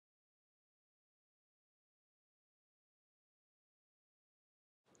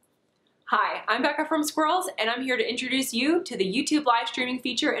Hi, I'm Becca from Squirrels, and I'm here to introduce you to the YouTube live streaming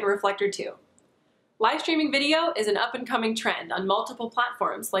feature in Reflector 2. Live streaming video is an up-and-coming trend on multiple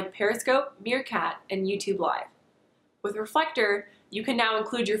platforms like Periscope, Meerkat, and YouTube Live. With Reflector, you can now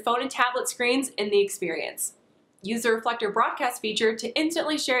include your phone and tablet screens in the experience. Use the Reflector broadcast feature to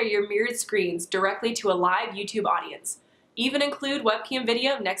instantly share your mirrored screens directly to a live YouTube audience. Even include webcam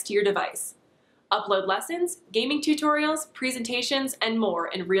video next to your device. Upload lessons, gaming tutorials, presentations, and more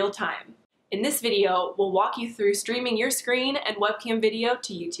in real time. In this video, we'll walk you through streaming your screen and webcam video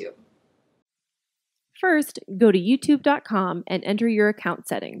to YouTube. First, go to youtube.com and enter your account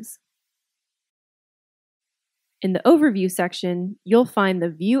settings. In the Overview section, you'll find the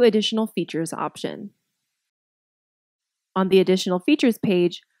View Additional Features option. On the Additional Features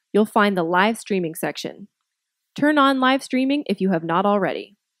page, you'll find the Live Streaming section. Turn on live streaming if you have not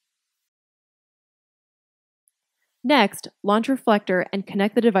already. Next, launch Reflector and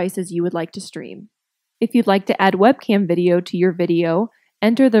connect the devices you would like to stream. If you'd like to add webcam video to your video,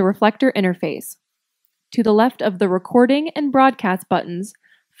 enter the Reflector interface. To the left of the Recording and Broadcast buttons,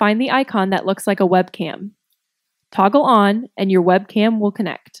 find the icon that looks like a webcam. Toggle on and your webcam will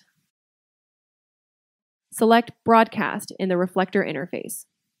connect. Select Broadcast in the Reflector interface.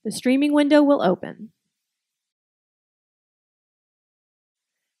 The streaming window will open.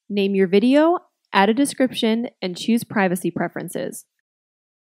 Name your video, add a description, and choose privacy preferences.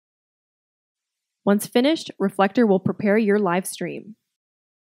 Once finished, Reflector will prepare your live stream.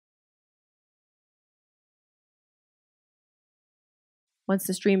 Once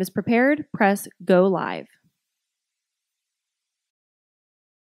the stream is prepared, press Go Live.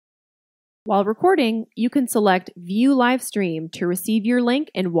 While recording, you can select View Live Stream to receive your link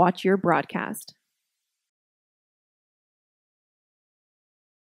and watch your broadcast.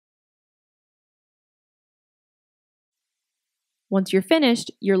 Once you're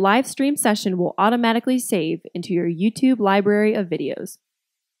finished, your live stream session will automatically save into your YouTube library of videos.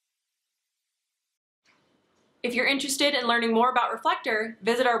 If you're interested in learning more about Reflector,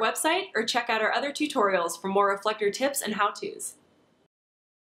 visit our website or check out our other tutorials for more Reflector tips and how-tos.